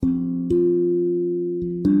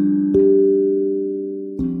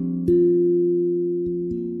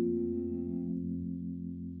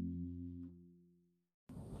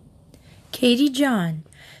Katie John,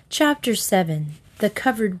 Chapter 7, The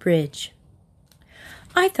Covered Bridge.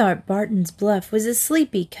 I thought Barton's Bluff was a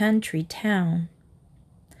sleepy country town.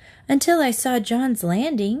 Until I saw John's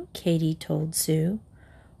Landing, Katie told Sue.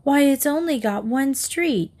 Why, it's only got one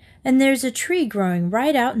street, and there's a tree growing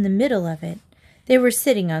right out in the middle of it. They were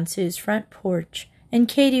sitting on Sue's front porch, and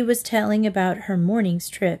Katie was telling about her morning's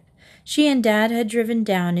trip. She and Dad had driven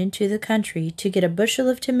down into the country to get a bushel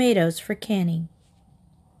of tomatoes for canning.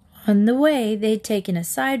 On the way, they'd taken a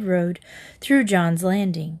side road through John's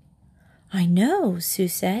Landing. I know, Sue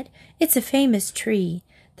said. It's a famous tree.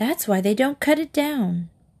 That's why they don't cut it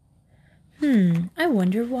down. I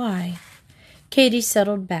wonder why. Katie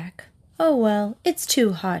settled back. Oh, well, it's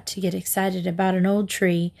too hot to get excited about an old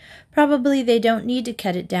tree. Probably they don't need to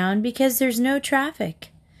cut it down because there's no traffic.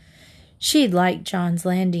 She'd liked John's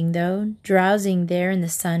Landing, though, drowsing there in the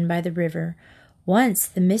sun by the river. Once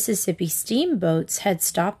the Mississippi steamboats had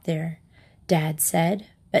stopped there, Dad said,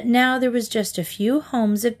 but now there was just a few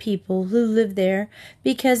homes of people who lived there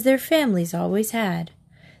because their families always had.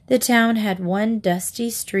 The town had one dusty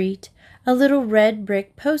street, a little red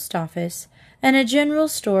brick post office, and a general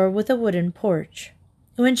store with a wooden porch.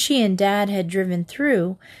 When she and Dad had driven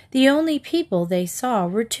through, the only people they saw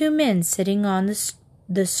were two men sitting on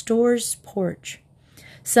the store's porch.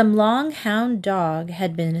 Some long-hound dog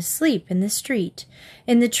had been asleep in the street,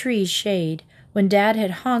 in the tree's shade. When Dad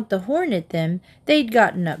had honked the horn at them, they'd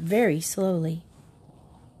gotten up very slowly.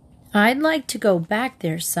 I'd like to go back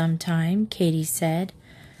there sometime, Katie said.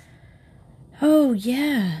 Oh,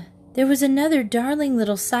 yeah. There was another darling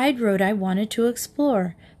little side road I wanted to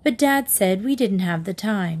explore, but Dad said we didn't have the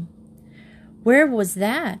time. Where was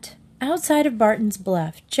that? Outside of Barton's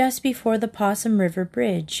Bluff, just before the Possum River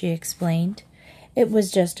Bridge, she explained. It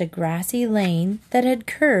was just a grassy lane that had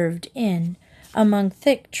curved in among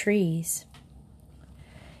thick trees.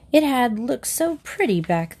 It had looked so pretty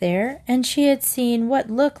back there, and she had seen what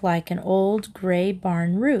looked like an old gray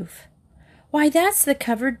barn roof. Why, that's the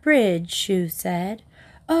covered bridge, Sue said.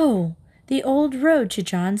 Oh, the old road to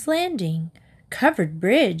John's Landing. Covered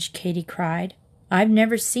bridge, Katie cried. I've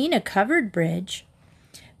never seen a covered bridge.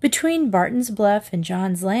 Between Barton's Bluff and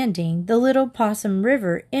John's Landing, the little Possum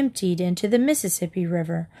River emptied into the Mississippi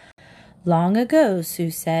River. Long ago, Sue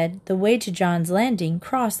said, the way to John's Landing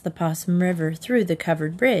crossed the Possum River through the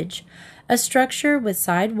covered bridge, a structure with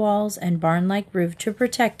side walls and barn-like roof to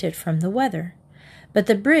protect it from the weather. But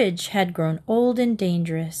the bridge had grown old and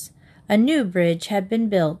dangerous. A new bridge had been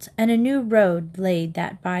built, and a new road laid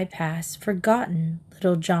that bypass forgotten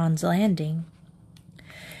little John's Landing.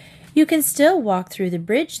 You can still walk through the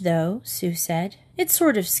bridge, though, Sue said. It's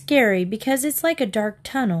sort of scary because it's like a dark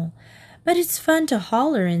tunnel, but it's fun to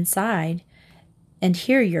holler inside and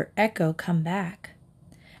hear your echo come back.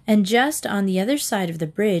 And just on the other side of the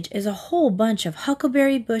bridge is a whole bunch of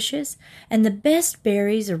huckleberry bushes and the best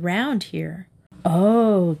berries around here.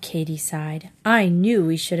 Oh, Katie sighed. I knew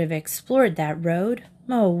we should have explored that road.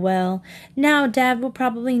 Oh, well, now Dad will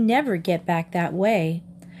probably never get back that way.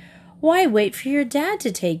 Why wait for your dad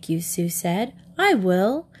to take you, Sue said. I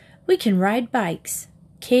will. We can ride bikes.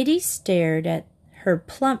 Katie stared at her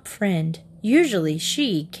plump friend. Usually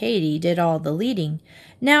she, Katie, did all the leading.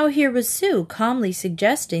 Now here was Sue calmly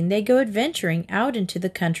suggesting they go adventuring out into the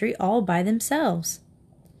country all by themselves.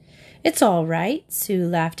 It's all right, Sue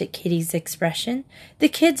laughed at Kitty's expression. The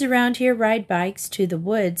kids around here ride bikes to the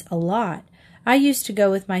woods a lot. I used to go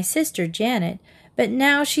with my sister Janet, but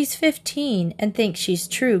now she's 15 and thinks she's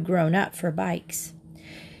true grown up for bikes.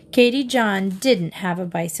 Katie John didn't have a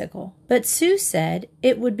bicycle, but Sue said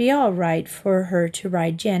it would be all right for her to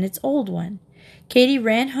ride Janet's old one. Katie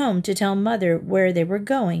ran home to tell Mother where they were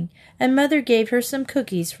going, and Mother gave her some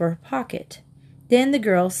cookies for her pocket. Then the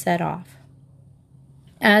girls set off.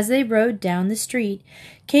 As they rode down the street,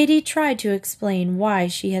 Katie tried to explain why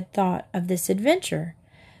she had thought of this adventure.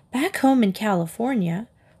 Back home in California,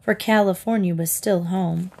 for California was still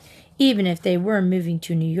home, even if they were moving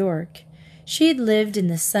to New York. She'd lived in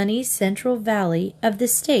the sunny Central Valley of the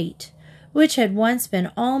state, which had once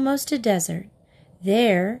been almost a desert.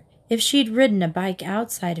 There, if she'd ridden a bike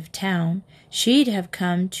outside of town, she'd have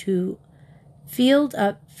come to field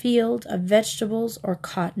of vegetables or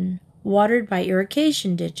cotton, watered by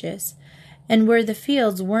irrigation ditches, and where the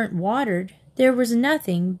fields weren't watered, there was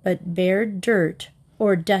nothing but bare dirt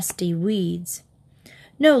or dusty weeds.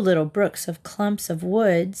 No little brooks of clumps of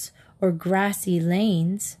woods or grassy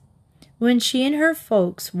lanes. When she and her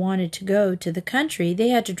folks wanted to go to the country, they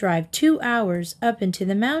had to drive 2 hours up into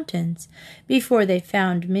the mountains before they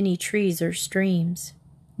found many trees or streams.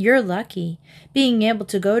 You're lucky, being able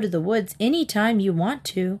to go to the woods any time you want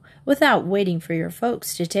to, without waiting for your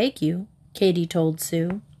folks to take you. Katy told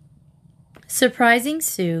Sue. Surprising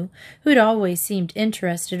Sue, who'd always seemed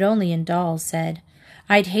interested only in dolls, said,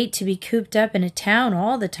 "I'd hate to be cooped up in a town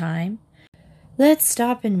all the time." "Let's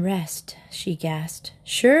stop and rest," she gasped.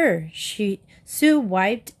 "Sure." Sue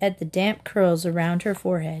wiped at the damp curls around her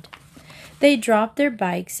forehead. They dropped their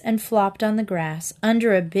bikes and flopped on the grass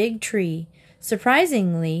under a big tree.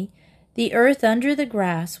 Surprisingly, the earth under the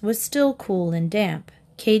grass was still cool and damp.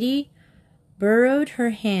 Katy burrowed her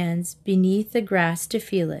hands beneath the grass to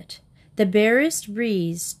feel it. The barest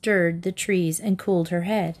breeze stirred the trees and cooled her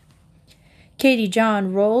head. Katy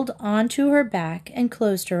John rolled onto her back and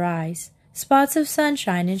closed her eyes. Spots of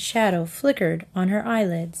sunshine and shadow flickered on her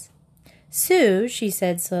eyelids. "Sue," she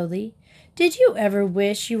said slowly, "did you ever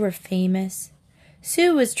wish you were famous?"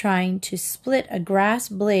 Sue was trying to split a grass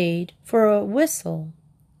blade for a whistle.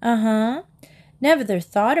 "Uh-huh. Never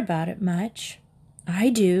thought about it much." "I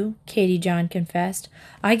do," Katy John confessed.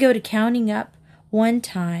 "I go to counting up one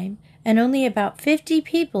time, and only about 50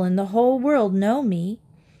 people in the whole world know me.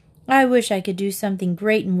 I wish I could do something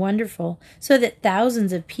great and wonderful so that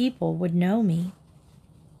thousands of people would know me."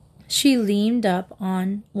 She leaned up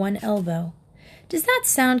on one elbow. "Does that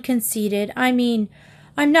sound conceited? I mean,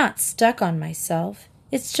 I'm not stuck on myself.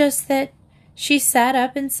 It's just that—" She sat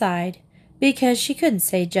up and sighed, because she couldn't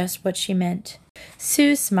say just what she meant.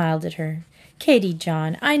 Sue smiled at her. "Katy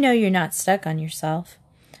John, I know you're not stuck on yourself.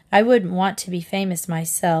 I wouldn't want to be famous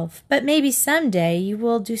myself, but maybe someday you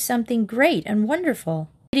will do something great and wonderful."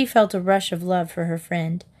 Katy felt a rush of love for her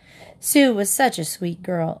friend. Sue was such a sweet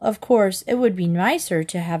girl. Of course, it would be nicer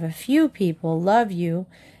to have a few people love you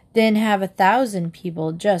than have 1,000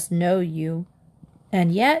 people just know you.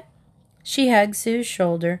 And yet, she hugged Sue's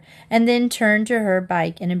shoulder and then turned to her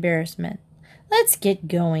bike in embarrassment. "Let's get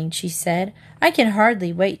going," she said. "I can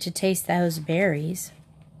hardly wait to taste those berries."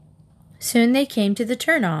 Soon they came to the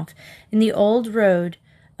turnoff in the old road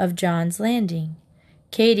of John's Landing.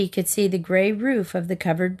 Katy could see the gray roof of the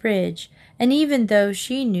covered bridge, and even though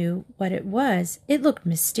she knew what it was, it looked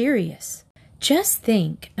mysterious. Just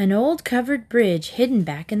think, an old covered bridge hidden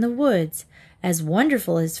back in the woods, as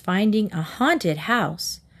wonderful as finding a haunted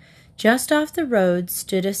house. Just off the road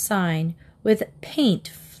stood a sign with paint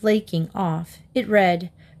flaking off. It read,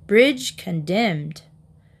 "Bridge Condemned."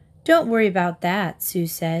 "Don't worry about that," Sue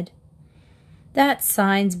said. "That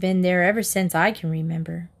sign's been there ever since I can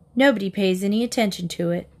remember. Nobody pays any attention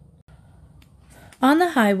to it." On the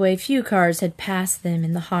highway, few cars had passed them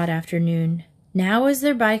in the hot afternoon. Now, as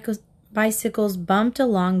their bicycles bumped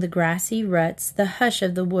along the grassy ruts, the hush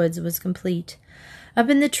of the woods was complete. Up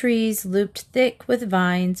in the trees, looped thick with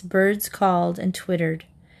vines, birds called and twittered.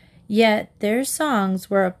 Yet their songs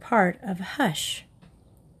were a part of a hush.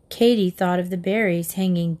 Katy thought of the berries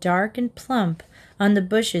hanging dark and plump on the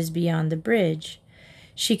bushes beyond the bridge.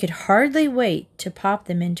 She could hardly wait to pop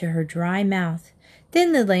them into her dry mouth.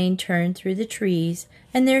 Then the lane turned through the trees,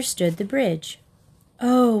 and there stood the bridge.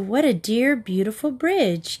 "Oh, what a dear, beautiful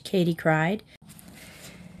bridge!" Katy cried.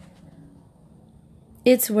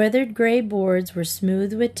 Its weathered gray boards were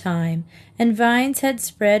smooth with time, and vines had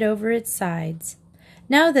spread over its sides.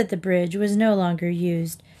 Now that the bridge was no longer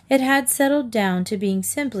used, it had settled down to being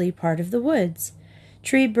simply part of the woods.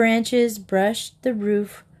 Tree branches brushed the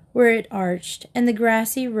roof where it arched, and the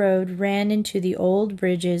grassy road ran into the old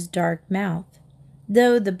bridge's dark mouth.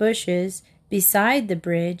 Though the bushes beside the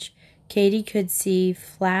bridge, Katy could see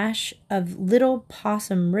flash of Little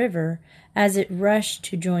Possum River as it rushed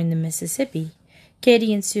to join the Mississippi.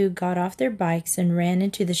 Katy and Sue got off their bikes and ran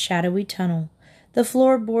into the shadowy tunnel. The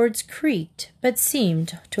floorboards creaked, but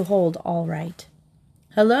seemed to hold all right.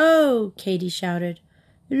 "Hello!" Katy shouted.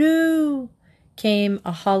 "Hello!" came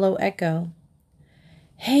a hollow echo.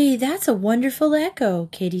 "Hey, that's a wonderful echo,"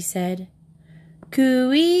 Katy said.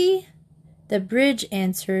 "Coo-ee!" the bridge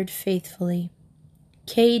answered faithfully.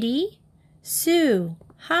 "Katy? Sue!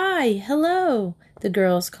 Hi! Hello!" the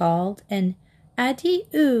girls called, and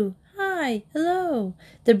 "Addy-oo! Hi! Hello!"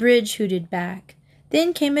 the bridge hooted back.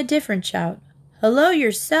 Then came a different shout. "Hello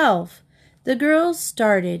yourself!" The girls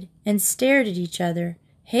started and stared at each other.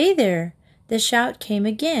 "Hey there!" the shout came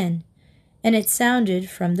again, and it sounded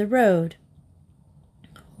from the road.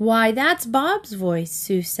 "Why, that's Bob's voice,"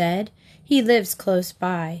 Sue said. "He lives close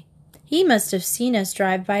by. He must have seen us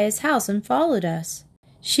drive by his house and followed us."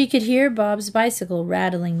 She could hear Bob's bicycle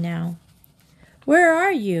rattling now. "Where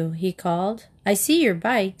are you?" he called. "I see your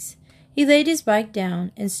bikes." He laid his bike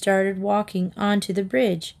down and started walking onto the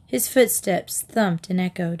bridge. His footsteps thumped and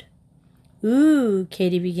echoed. "Ooh,"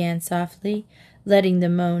 Katy began softly, letting the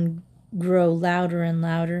moan grow louder and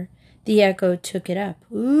louder. The echo took it up.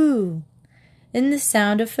 "Ooh." Then the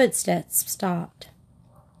sound of footsteps stopped.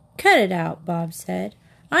 Cut it out, Bob said.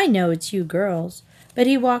 I know it's you girls. But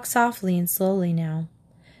he walked softly and slowly now.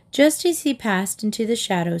 Just as he passed into the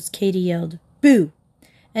shadows, Katy yelled, "Boo!"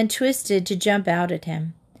 and twisted to jump out at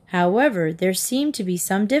him. However, there seemed to be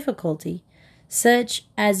some difficulty, such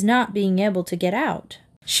as not being able to get out.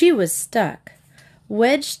 She was stuck,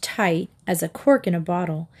 wedged tight as a cork in a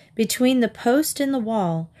bottle, between the post and the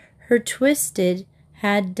wall. Her twisted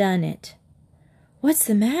had done it. "What's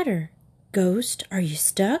the matter? Ghost, are you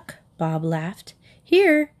stuck?" Bob laughed.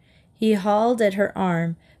 "Here." He hauled at her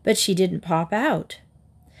arm, but she didn't pop out.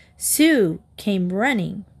 Sue came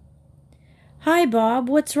running. "Hi, Bob.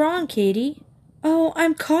 What's wrong, Katy?" "Oh,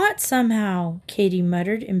 I'm caught somehow," Katy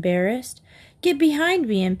muttered, embarrassed. "Get behind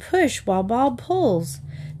me and push while Bob pulls."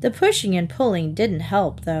 The pushing and pulling didn't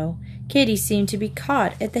help, though. Katy seemed to be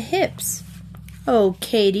caught at the hips. "Oh,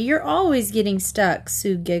 Katy, you're always getting stuck,"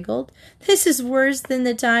 Sue giggled. "This is worse than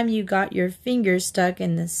the time you got your finger stuck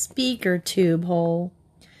in the speaker tube hole."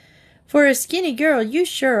 "For a skinny girl, you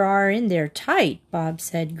sure are in there tight," Bob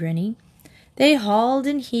said, grinning. They hauled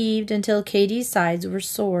and heaved until Katy's sides were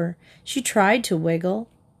sore. She tried to wiggle.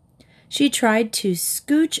 She tried to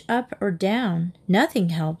scooch up or down. Nothing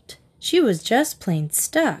helped. She was just plain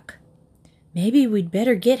stuck. "Maybe we'd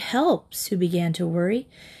better get help," Sue began to worry.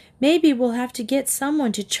 "Maybe we'll have to get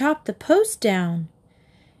someone to chop the post down."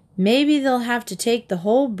 "Maybe they'll have to take the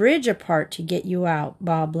whole bridge apart to get you out,"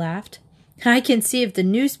 Bob laughed. "I can see if the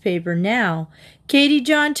newspaper now. Katy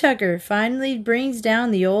John Tucker finally brings down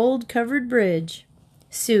the old covered bridge."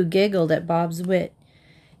 Sue giggled at Bob's wit.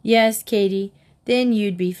 "Yes, Katy, then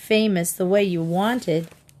you'd be famous the way you wanted."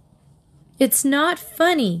 "It's not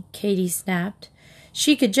funny," Katy snapped.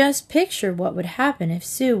 She could just picture what would happen if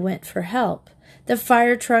Sue went for help. The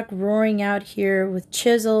fire truck roaring out here with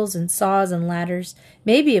chisels and saws and ladders,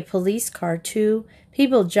 maybe a police car too,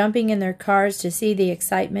 people jumping in their cars to see the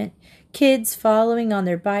excitement, kids following on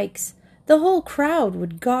their bikes. The whole crowd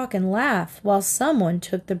would gawk and laugh while someone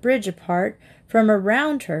took the bridge apart from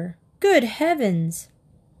around her. Good heavens!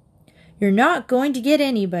 "You're not going to get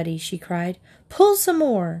anybody," she cried. "Pull some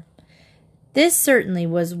more." This certainly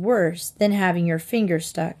was worse than having your finger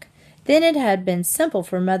stuck. Then it had been simple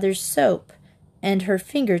for Mother's soap and her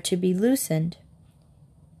finger to be loosened.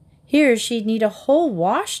 Here she'd need a whole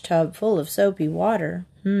wash tub full of soapy water.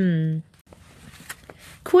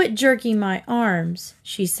 "Quit jerking my arms,"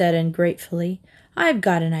 she said ungratefully. "I've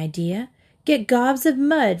got an idea. Get gobs of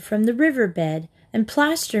mud from the river bed and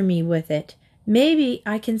plaster me with it. Maybe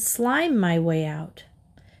I can slime my way out."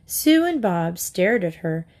 Sue and Bob stared at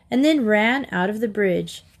her and then ran out of the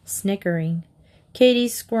bridge, snickering. Katy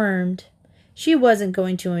squirmed. She wasn't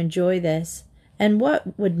going to enjoy this. And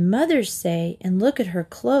what would Mother say and look at her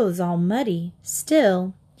clothes all muddy?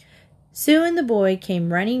 Still, Sue and the boy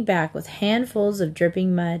came running back with handfuls of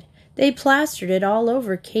dripping mud. They plastered it all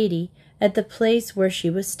over Katy at the place where she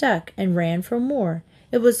was stuck and ran for more.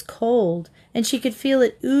 It was cold, and she could feel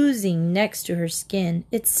it oozing next to her skin.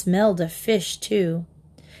 It smelled of fish, too.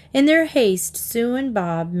 In their haste, Sue and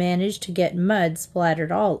Bob managed to get mud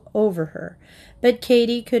splattered all over her, but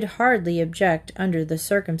Katy could hardly object under the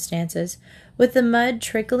circumstances. With the mud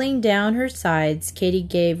trickling down her sides, Katy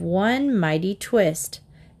gave one mighty twist.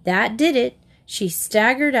 That did it. She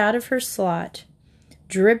staggered out of her slot,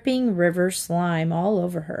 dripping river slime all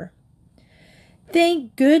over her.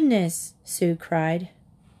 "Thank goodness!" Sue cried.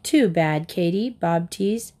 "Too bad, Katy," Bob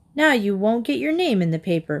teased. "Now you won't get your name in the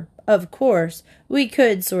paper. Of course, we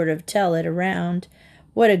could sort of tell it around.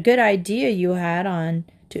 What a good idea you had on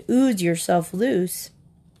to ooze yourself loose."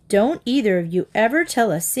 "Don't either of you ever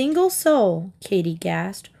tell a single soul," Katy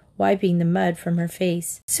gasped, wiping the mud from her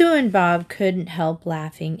face. Sue and Bob couldn't help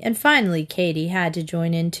laughing, and finally Katy had to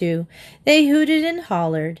join in too. They hooted and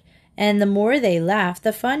hollered, and the more they laughed,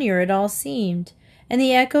 the funnier it all seemed. And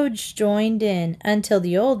the echoes joined in until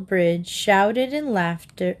the old bridge shouted and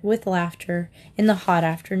laughed with laughter in the hot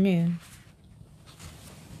afternoon.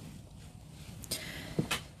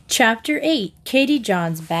 Chapter 8. Katy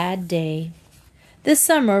John's Bad Day. The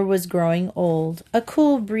summer was growing old. A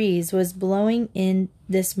cool breeze was blowing in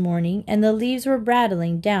this morning, and the leaves were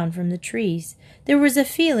rattling down from the trees. There was a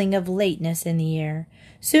feeling of lateness in the air.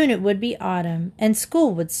 Soon it would be autumn, and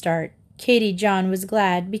school would start. Katy John was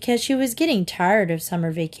glad because she was getting tired of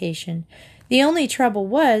summer vacation. The only trouble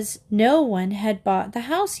was no one had bought the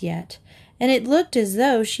house yet, and it looked as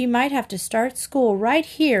though she might have to start school right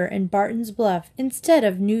here in Barton's Bluff instead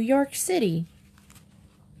of New York City.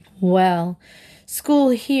 Well, school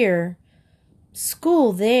here,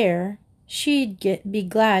 school there. She'd be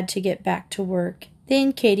glad to get back to work.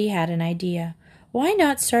 Then Katy had an idea. Why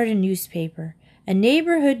not start a newspaper? a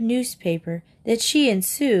neighborhood newspaper that she and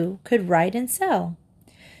Sue could write and sell.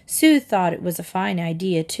 Sue thought it was a fine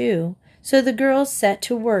idea, too, so the girls set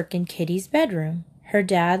to work in Kitty's bedroom. Her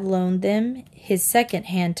dad loaned them his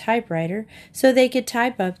second-hand typewriter so they could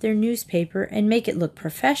type up their newspaper and make it look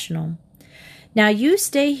professional. "Now you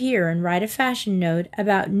stay here and write a fashion note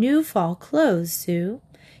about new fall clothes, Sue."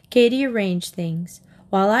 Katy arranged things.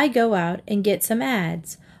 "While I go out and get some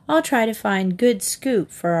ads, I'll try to find good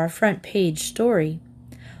scoop for our front page story."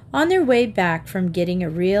 On their way back from getting a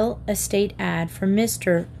real estate ad for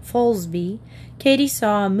Mr. Folsby, Katy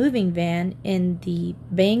saw a moving van in the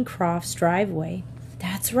Bancrofts' driveway.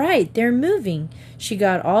 "That's right, they're moving." She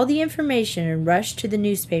got all the information and rushed to the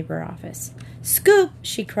newspaper office. "Scoop!"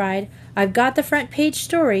 she cried. "I've got the front page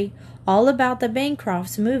story, all about the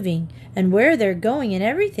Bancrofts moving, and where they're going and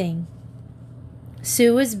everything."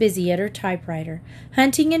 Sue was busy at her typewriter,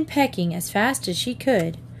 hunting and pecking as fast as she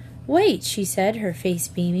could. "Wait," she said, her face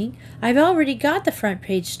beaming. "I've already got the front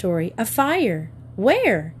page story. A fire."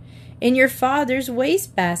 "Where?" "In your father's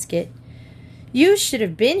wastebasket." "You should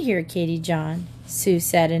have been here, Katy John," Sue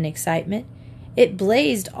said in excitement. "It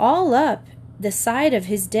blazed all up the side of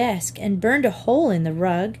his desk and burned a hole in the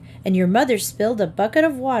rug, and your mother spilled a bucket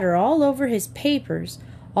of water all over his papers.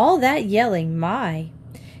 All that yelling, my!"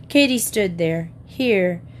 Katy stood there.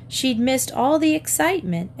 Here, she'd missed all the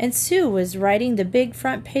excitement, and Sue was writing the big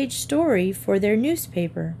front page story for their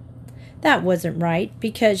newspaper. That wasn't right,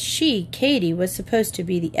 because she, Katy, was supposed to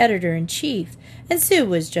be the editor-in-chief, and Sue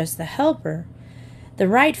was just the helper. The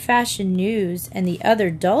right fashion news and the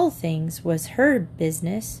other dull things was her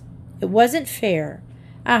business. It wasn't fair.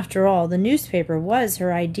 After all, the newspaper was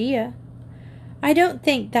her idea. "I don't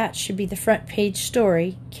think that should be the front page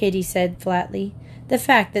story," Katy said flatly. "The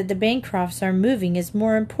fact that the Bancrofts are moving is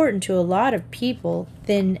more important to a lot of people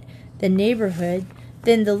than the neighborhood,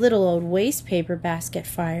 than the little old wastepaper basket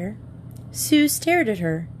fire." Sue stared at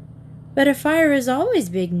her. "But a fire is always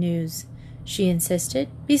big news," she insisted.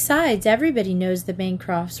 "Besides, everybody knows the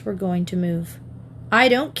Bancrofts were going to move." "I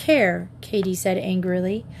don't care," Katy said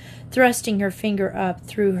angrily, thrusting her finger up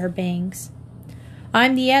through her bangs.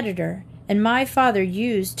 "I'm the editor, and my father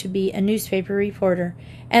used to be a newspaper reporter,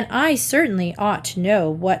 and I certainly ought to know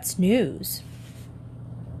what's news."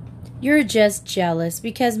 "You're just jealous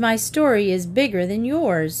because my story is bigger than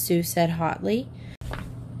yours," Sue said hotly.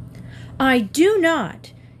 "I do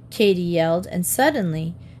not!" Katy yelled, and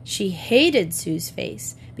suddenly she hated Sue's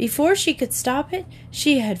face. Before she could stop it,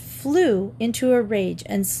 she had flew into a rage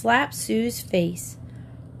and slapped Sue's face.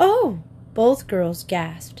 "Oh!" both girls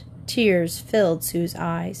gasped. Tears filled Sue's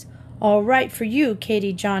eyes. "All right for you,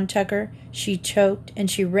 Katy John Tucker," she choked, and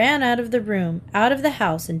she ran out of the room, out of the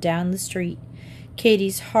house, and down the street.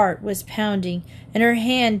 Katy's heart was pounding, and her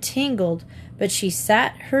hand tingled, but she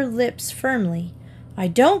set her lips firmly. "I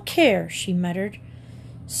don't care," she muttered.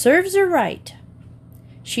 "Serves her right."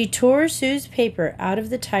 She tore Sue's paper out of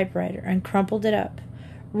the typewriter and crumpled it up.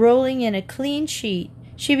 Rolling in a clean sheet,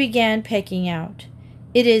 she began pecking out.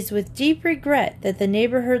 "It is with deep regret that the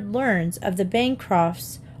neighborhood learns of the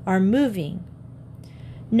Bancrofts are moving."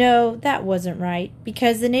 No, that wasn't right,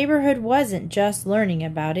 because the neighborhood wasn't just learning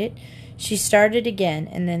about it. She started again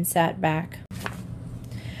and then sat back.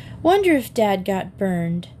 Wonder if Dad got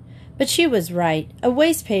burned. But she was right. A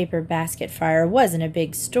wastepaper basket fire wasn't a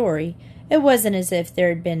big story. It wasn't as if there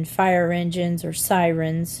had been fire engines or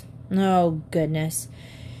sirens. Oh, goodness.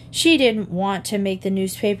 She didn't want to make the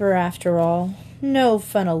newspaper after all. No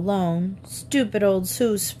fun alone. Stupid old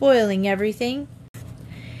Sue spoiling everything.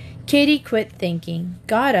 Katy quit thinking,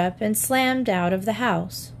 got up, and slammed out of the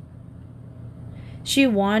house. She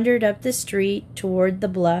wandered up the street toward the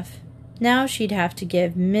bluff. Now she'd have to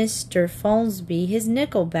give Mr. Folsby his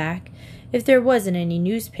nickel back if there wasn't any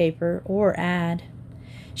newspaper or ad.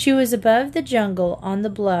 She was above the jungle on the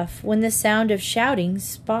bluff when the sound of shouting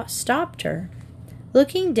stopped her.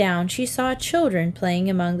 Looking down, she saw children playing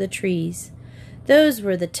among the trees. Those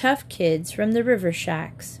were the tough kids from the river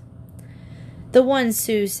shacks. The ones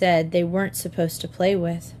Sue said they weren't supposed to play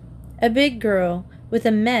with. A big girl with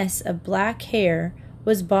a mess of black hair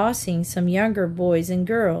was bossing some younger boys and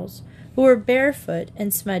girls who were barefoot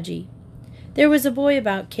and smudgy. There was a boy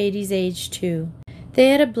about Katy's age, too. They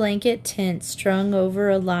had a blanket tent strung over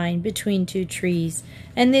a line between two trees,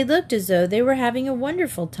 and they looked as though they were having a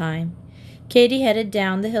wonderful time. Katy headed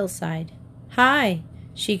down the hillside. "Hi,"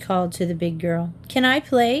 she called to the big girl. "Can I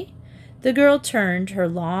play?" The girl turned, her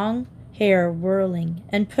long hair whirling,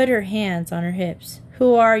 and put her hands on her hips.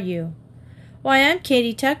 "Who are you?" "Why, I'm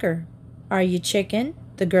Katy Tucker." "Are you Chicken?"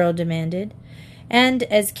 the girl demanded. And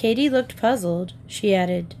as Katy looked puzzled, she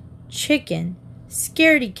added, "Chicken,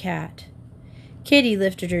 scaredy cat." Katy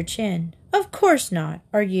lifted her chin. Of course not.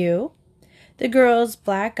 Are you? The girl's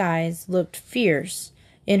black eyes looked fierce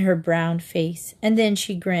in her brown face, and then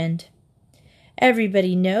she grinned.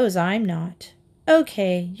 Everybody knows I'm not.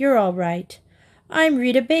 Okay, you're all right. I'm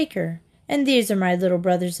Rita Baker, and these are my little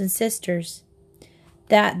brothers and sisters.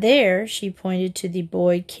 That there, she pointed to the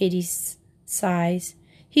boy Katy's size.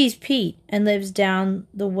 He's Pete, and lives down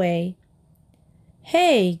the way.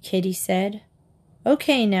 Hey, Katy said.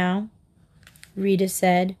 Okay now, Rita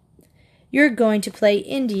said. You're going to play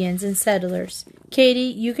Indians and settlers. Katy,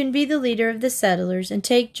 you can be the leader of the settlers and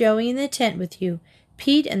take Joey in the tent with you.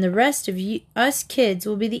 Pete and the rest of us kids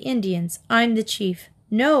will be the Indians. I'm the chief.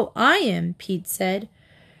 No, I am, Pete said.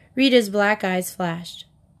 Rita's black eyes flashed.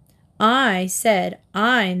 I said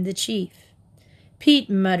I'm the chief. Pete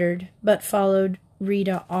muttered, but followed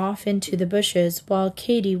Rita off into the bushes while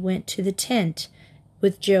Katy went to the tent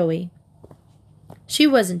with Joey. She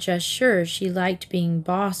wasn't just sure she liked being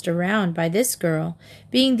bossed around by this girl.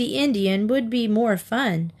 Being the Indian would be more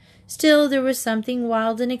fun. Still, there was something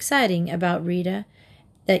wild and exciting about Rita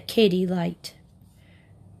that Katy liked.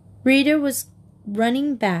 Rita was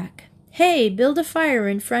running back. Hey, build a fire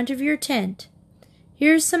in front of your tent.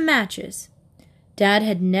 Here's some matches. Dad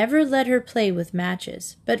had never let her play with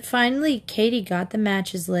matches, but finally Katy got the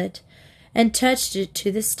matches lit and touched it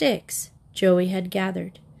to the sticks Joey had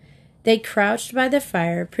gathered. They crouched by the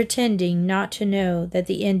fire, pretending not to know that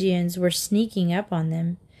the Indians were sneaking up on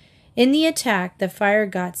them. In the attack, the fire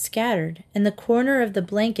got scattered, and the corner of the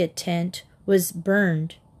blanket tent was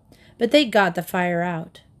burned. But they got the fire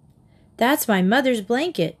out. That's my mother's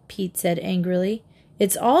blanket, Pete said angrily.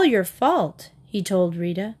 It's all your fault, he told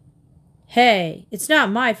Rita. Hey, it's not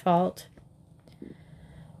my fault.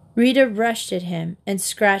 Rita rushed at him and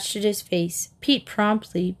scratched at his face. Pete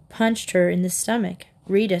promptly punched her in the stomach.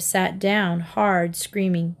 Rita sat down hard,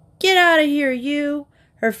 screaming, Get out of here, you!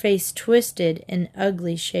 Her face twisted in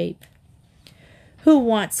ugly shape. Who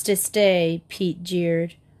wants to stay? Pete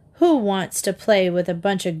jeered. Who wants to play with a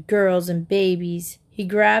bunch of girls and babies? He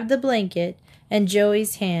grabbed the blanket and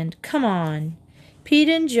Joey's hand. Come on. Pete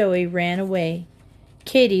and Joey ran away.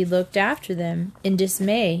 Katy looked after them in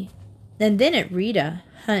dismay, and then at Rita,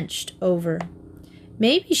 hunched over.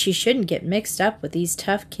 Maybe she shouldn't get mixed up with these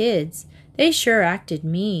tough kids. They sure acted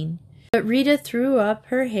mean. But Rita threw up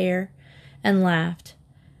her hair and laughed.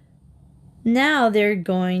 Now they're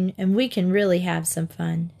going, and we can really have some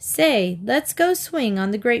fun. Say, let's go swing on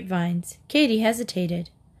the grapevines. Katy hesitated.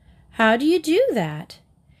 How do you do that?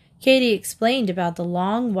 Katy explained about the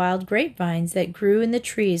long, wild grapevines that grew in the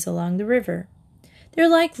trees along the river. They're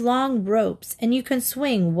like long ropes, and you can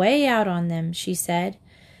swing way out on them, she said.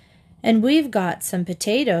 And we've got some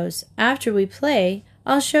potatoes. After we play,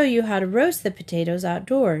 I'll show you how to roast the potatoes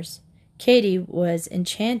outdoors. Katy was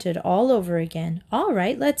enchanted all over again. All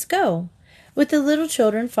right, let's go. With the little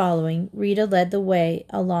children following, Rita led the way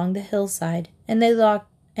along the hillside, and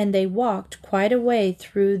they walked quite a way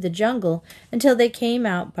through the jungle until they came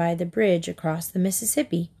out by the bridge across the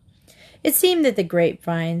Mississippi. It seemed that the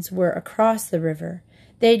grapevines were across the river.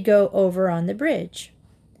 They'd go over on the bridge.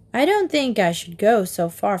 I don't think I should go so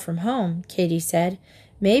far from home, Katy said.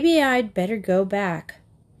 Maybe I'd better go back.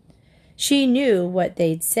 She knew what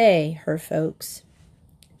they'd say, her folks.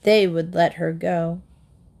 They would let her go.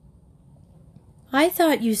 I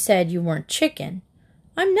thought you said you weren't chicken.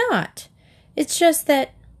 I'm not. It's just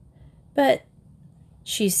that... But,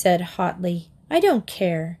 she said hotly, I don't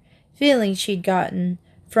care, feeling she'd gotten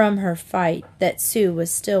from her fight that Sue was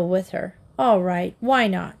still with her. All right, why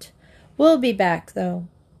not? We'll be back, though.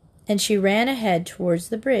 And she ran ahead towards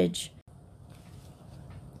the bridge.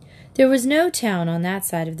 There was no town on that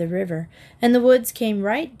side of the river, and the woods came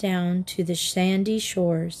right down to the sandy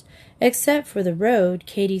shores. Except for the road,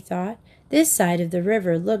 Katy thought, this side of the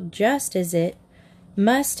river looked just as it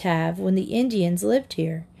must have when the Indians lived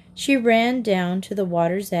here. She ran down to the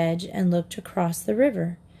water's edge and looked across the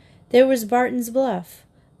river. There was Barton's Bluff,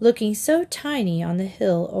 looking so tiny on the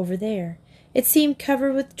hill over there. It seemed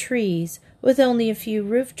covered with trees, with only a few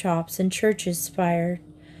rooftops and churches' spires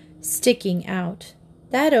sticking out.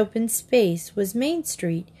 That open space was Main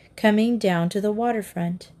Street, coming down to the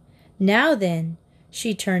waterfront. Now then,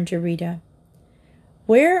 she turned to Rita.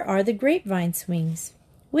 Where are the grapevine swings?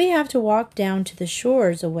 We have to walk down to the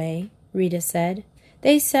shores a way, Rita said.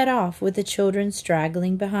 They set off with the children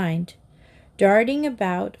straggling behind. Darting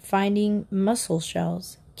about, finding mussel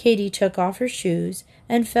shells, Katy took off her shoes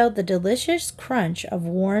and felt the delicious crunch of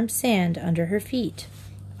warm sand under her feet.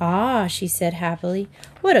 Ah, she said happily,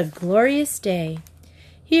 what a glorious day.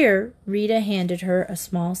 Here, Rita handed her a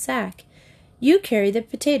small sack. You carry the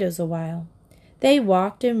potatoes a while. They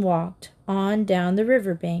walked and walked on down the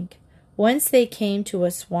river bank. Once they came to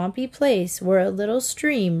a swampy place where a little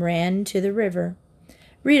stream ran into the river.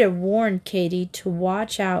 Rita warned Katy to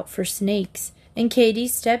watch out for snakes, and Katy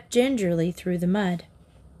stepped gingerly through the mud.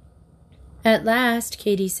 At last,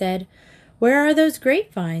 Katy said, "Where are those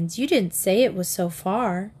grapevines? You didn't say it was so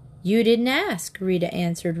far." "You didn't ask," Rita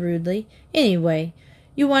answered rudely. "Anyway,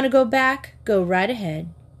 you want to go back? Go right ahead."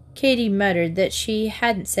 Katy muttered that she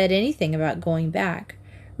hadn't said anything about going back.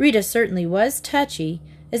 Rita certainly was touchy,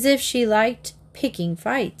 as if she liked picking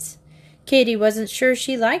fights. Katy wasn't sure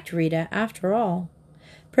she liked Rita, after all.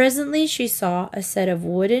 Presently she saw a set of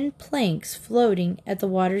wooden planks floating at the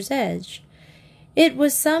water's edge. It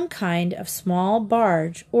was some kind of small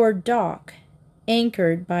barge or dock,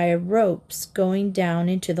 anchored by ropes going down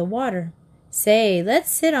into the water. "Say, let's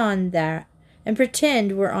sit on that and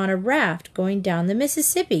pretend we're on a raft going down the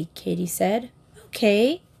Mississippi," Katy said.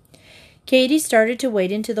 "Okay." Katy started to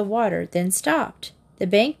wade into the water, then stopped. The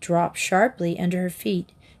bank dropped sharply under her feet.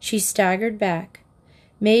 She staggered back.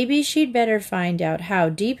 Maybe she'd better find out how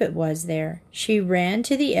deep it was there. She ran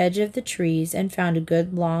to the edge of the trees and found a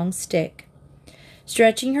good long stick.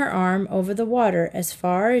 Stretching her arm over the water as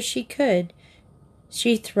far as she could,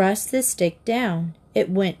 she thrust the stick down. It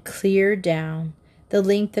went clear down, the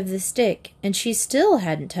length of the stick, and she still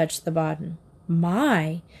hadn't touched the bottom.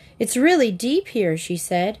 "My, it's really deep here," she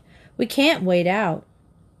said. "We can't wade out."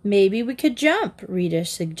 "Maybe we could jump," Rita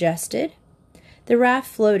suggested. The raft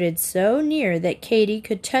floated so near that Katy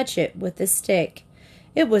could touch it with the stick.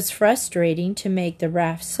 It was frustrating to make the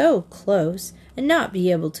raft so close and not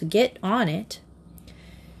be able to get on it.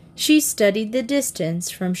 She studied the distance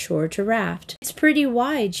from shore to raft. "It's pretty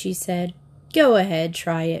wide," she said. "Go ahead,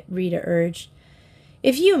 try it," Rita urged.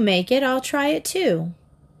 "If you make it, I'll try it too."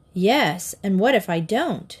 "Yes, and what if I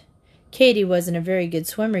don't?" Katy wasn't a very good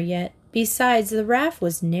swimmer yet. Besides, the raft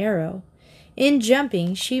was narrow. In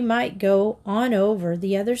jumping, she might go on over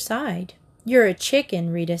the other side. "You're a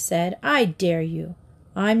chicken," Rita said. "I dare you."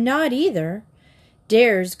 "I'm not either."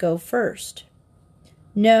 "Dares go first."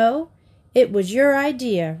 "No, it was your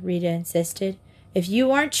idea," Rita insisted. "If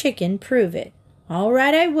you aren't chicken, prove it." "All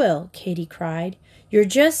right, I will," Katy cried. "You're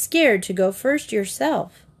just scared to go first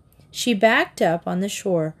yourself." She backed up on the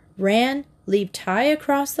shore, ran, leaped high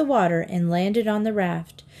across the water, and landed on the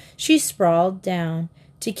raft. She sprawled down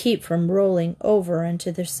to keep from rolling over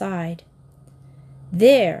onto the side.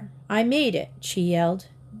 "There, I made it," she yelled.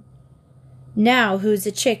 "Now who's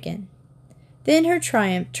a chicken?" Then her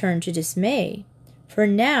triumph turned to dismay, for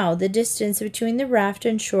now the distance between the raft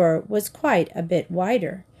and shore was quite a bit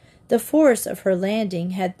wider. The force of her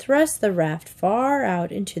landing had thrust the raft far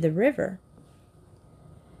out into the river.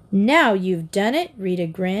 "Now you've done it," Rita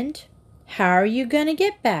grinned. "How are you going to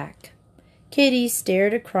get back?" Katy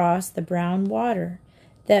stared across the brown water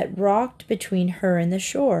that rocked between her and the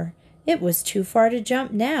shore. It was too far to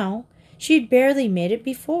jump now. She'd barely made it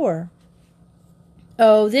before.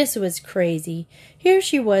 Oh, this was crazy. Here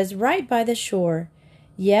she was right by the shore,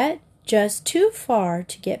 yet just too far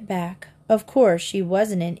to get back. Of course, she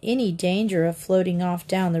wasn't in any danger of floating off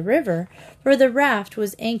down the river, for the raft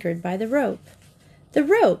was anchored by the rope. "The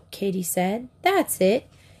rope," Katy said. "That's it.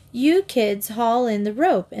 You kids haul in the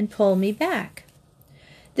rope and pull me back."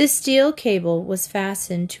 The steel cable was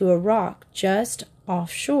fastened to a rock just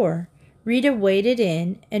offshore. Rita waded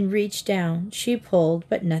in and reached down. She pulled,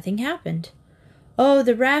 but nothing happened. "Oh,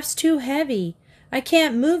 the raft's too heavy. I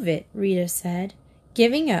can't move it," Rita said,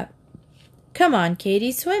 giving up. "Come on,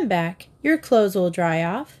 Katy, swim back. Your clothes will dry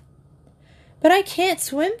off." "But I can't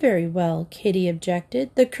swim very well," Katy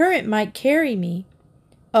objected. "The current might carry me."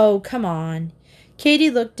 "Oh, come on." Katy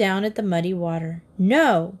looked down at the muddy water.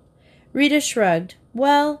 "No." Rita shrugged.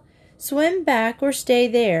 "Well, swim back or stay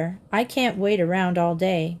there. I can't wait around all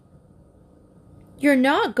day." "You're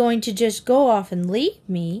not going to just go off and leave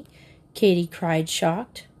me?" Katy cried,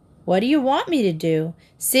 shocked. "What do you want me to do?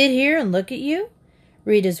 Sit here and look at you?"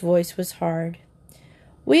 Rita's voice was hard.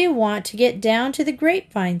 "We want to get down to the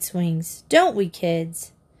grapevine swings, don't we,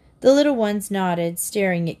 kids?" The little ones nodded,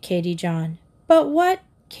 staring at Katy John. "But what?"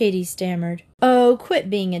 Katy stammered. "Oh, quit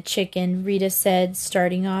being a chicken," Rita said,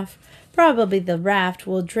 starting off. "Probably the raft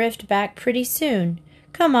will drift back pretty soon.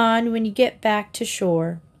 Come on when you get back to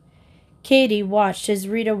shore." Katy watched as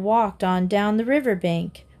Rita walked on down the river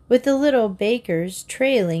bank, with the little Bakers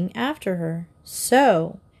trailing after her.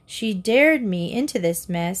 "So she dared me into this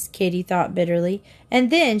mess," Katy thought bitterly,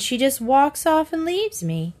 "and then she just walks off and leaves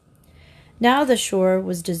me." Now the shore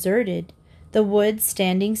was deserted, the woods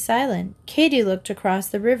standing silent. Katy looked across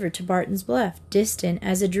the river to Barton's Bluff, distant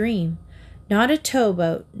as a dream. Not a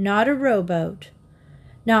towboat, not a rowboat,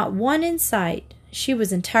 not one in sight. she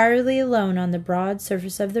was entirely alone on the broad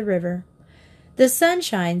surface of the river. The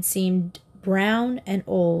sunshine seemed brown and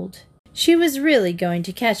old. She was really going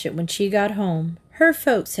to catch it when she got home. Her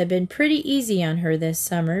folks had been pretty easy on her this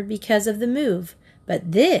summer because of the move,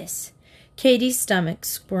 but this, Katie's stomach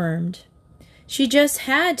squirmed. She just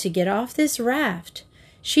had to get off this raft.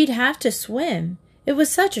 She'd have to swim. It was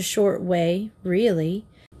such a short way, really.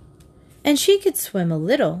 And she could swim a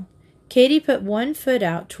little. Katie put one foot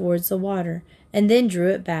out towards the water, and then drew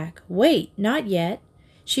it back. Wait, not yet.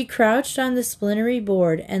 She crouched on the splintery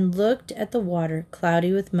board and looked at the water,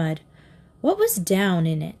 cloudy with mud. What was down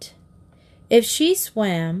in it? If she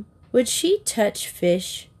swam, would she touch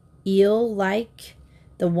fish, eel-like,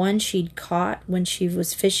 the one she'd caught when she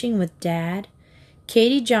was fishing with Dad?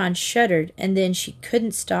 Katie John shuddered, and then she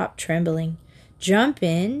couldn't stop trembling. Jump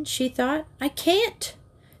in, she thought. I can't.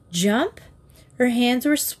 Jump? Her hands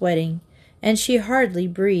were sweating, and she hardly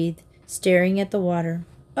breathed, staring at the water.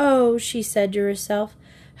 Oh, she said to herself,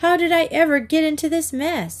 how did I ever get into this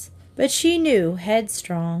mess? But she knew,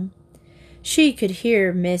 headstrong. She could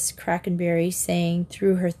hear Miss Crackenberry saying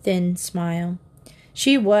through her thin smile.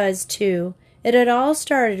 She was, too. It had all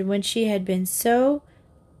started when she had been so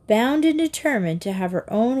bound and determined to have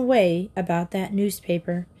her own way about that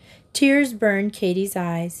newspaper. Tears burned Katie's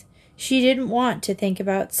eyes. She didn't want to think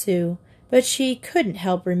about Sue, but she couldn't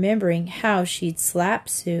help remembering how she'd slapped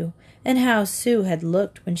Sue, and how Sue had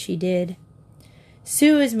looked when she did.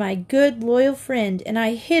 Sue is my good, loyal friend, and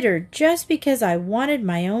I hit her just because I wanted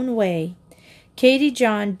my own way. Katie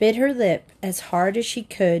John bit her lip as hard as she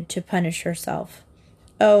could to punish herself.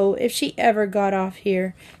 Oh, if she ever got off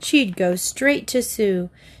here, she'd go straight to Sue.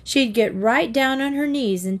 She'd get right down on her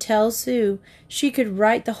knees and tell Sue she could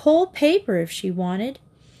write the whole paper if she wanted,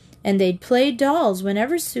 and they'd play dolls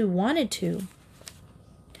whenever Sue wanted to.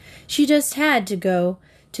 She just had to go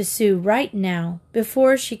to Sue right now.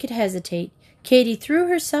 Before she could hesitate, Katie threw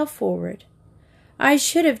herself forward. I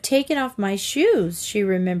should have taken off my shoes, she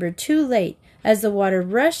remembered too late as the water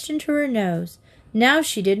rushed into her nose. Now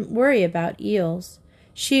she didn't worry about eels.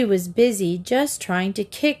 She was busy just trying to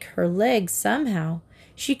kick her legs somehow.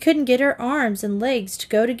 She couldn't get her arms and legs to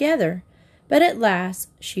go together, but at last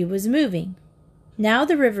she was moving. Now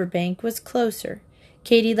the river bank was closer.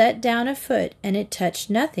 Katie let down a foot, and it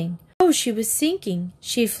touched nothing. Oh, she was sinking.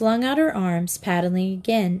 She flung out her arms, paddling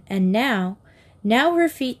again, and now her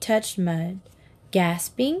feet touched mud.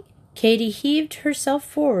 Gasping, Katie heaved herself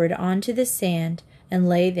forward onto the sand and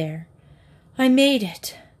lay there. I made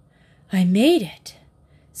it. I made it.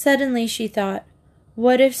 Suddenly she thought,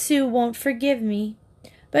 what if Sue won't forgive me?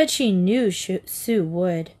 But she knew Sue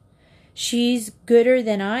would. She's gooder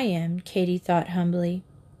than I am, Katie thought humbly.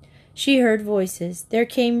 She heard voices. There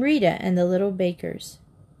came Rita and the little Bakers.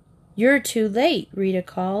 You're too late, Rita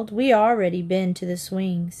called. We already been to the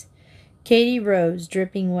swings. Katie rose,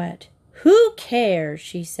 dripping wet. Who cares,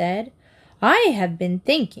 she said. I have been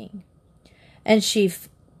thinking. And she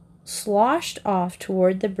sloshed off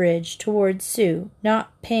toward the bridge, toward Sue,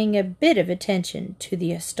 not paying a bit of attention to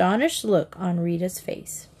the astonished look on Rita's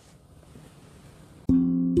face.